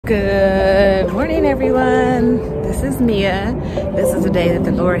Good morning, everyone. This is Mia. This is the day that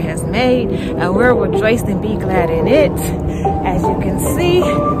the Lord has made, and we're rejoiced and be glad in it. As you can see,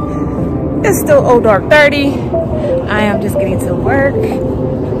 it's still old dark 30. I am just getting to work.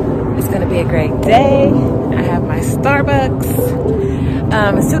 It's gonna be a great day. I have my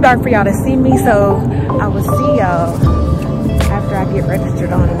Starbucks. It's too dark for y'all to see me, so I will see y'all after I get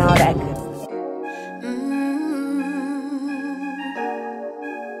registered on and all that.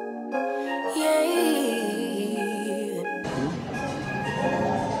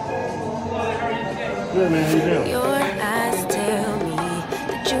 Good, man. How you doing? Your eyes tell me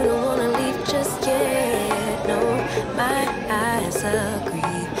that you don't wanna leave just yet. No, my eyes agree.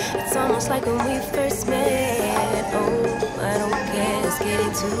 It's almost like when we first met. Oh, I don't care, it's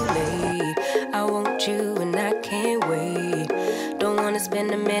getting too late. I want you and I can't wait. Don't wanna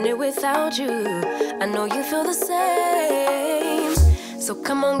spend a minute without you. I know you feel the same. So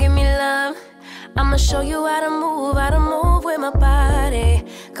come on, give me love. I'ma show you how to move with my body.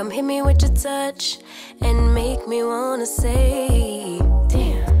 Come hit me with your touch and make me wanna say,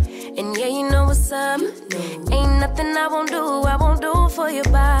 damn. And yeah, you know what's up. Ain't nothing I won't do for your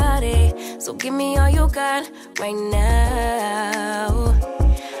body. So give me all you got right now.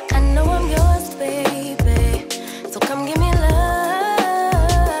 I know I'm yours, baby. So come give me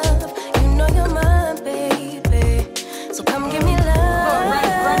love. You know you're mine, baby. So come give me love.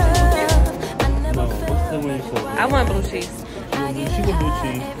 I want blue cheese. She got blue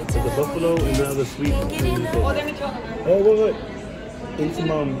cheese. It's a buffalo and the other sweet. Oh, wait. And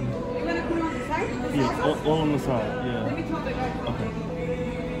some, yeah, all on the side, yeah. Okay.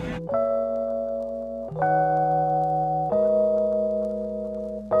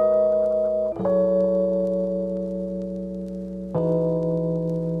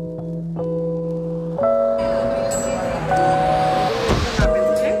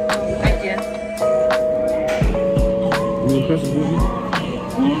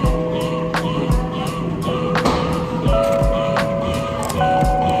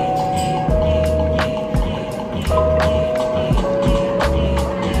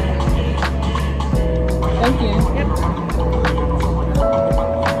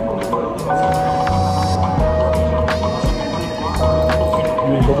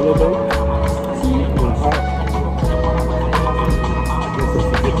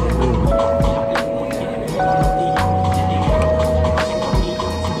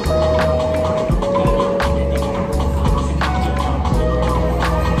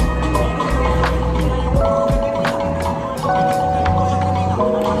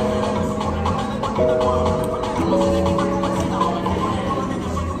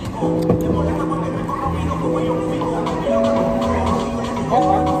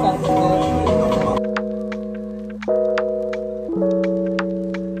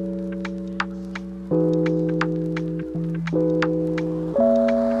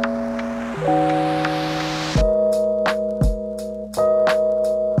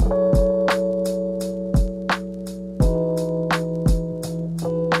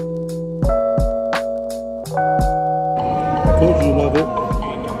 Told you love it.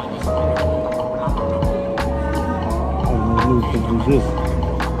 I didn't know it exists.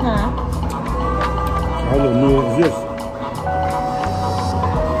 Huh? I didn't know it exists.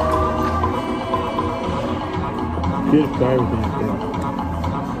 Kids try everything like that.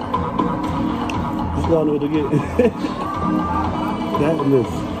 Just don't know what to get. That was good.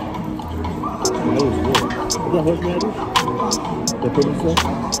 Is that horseradish? That purple stuff?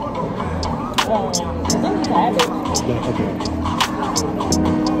 Cabbage. Yeah, okay.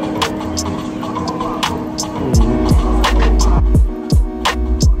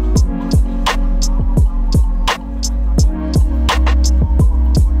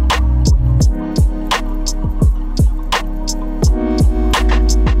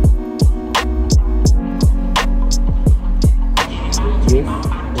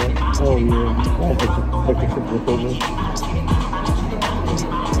 Oh yeah,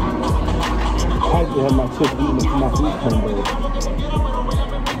 I used to have my chips eating it from my food combo.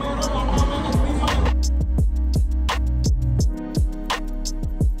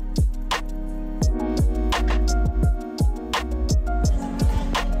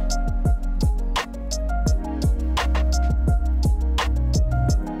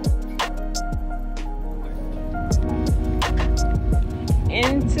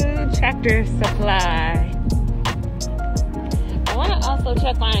 Into Tractor Supply. I want to also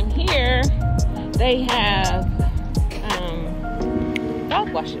check on here. They have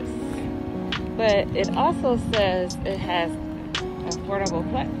dog washes, but it also says it has affordable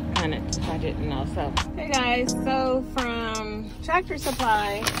on it, if I didn't know. So hey guys, so from Tractor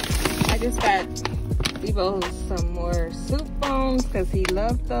Supply. I just got Evo some more soup bones because he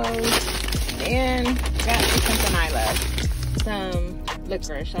loved those. And got me something I love. Some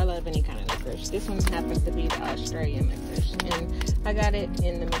licorice. I love any kind of licorice. This one happens to be the Australian licorice. And I got it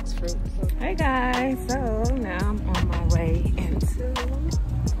in the mixed fruit. So, hey guys, so now I'm on my way into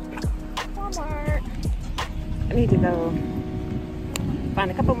Walmart. I need to go find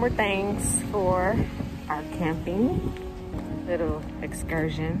a couple more things for our camping little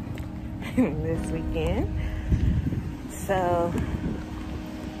excursion this weekend. So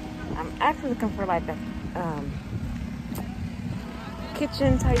I'm actually looking for like a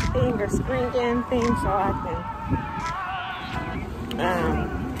kitchen type thing or screen-in thing so I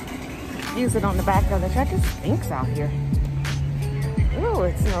can use it on the back of the truck. It stinks out here. Ooh,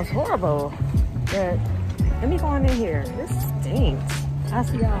 it smells horrible. But let me go on in here. This stinks. I'll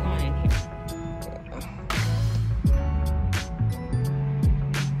see y'all in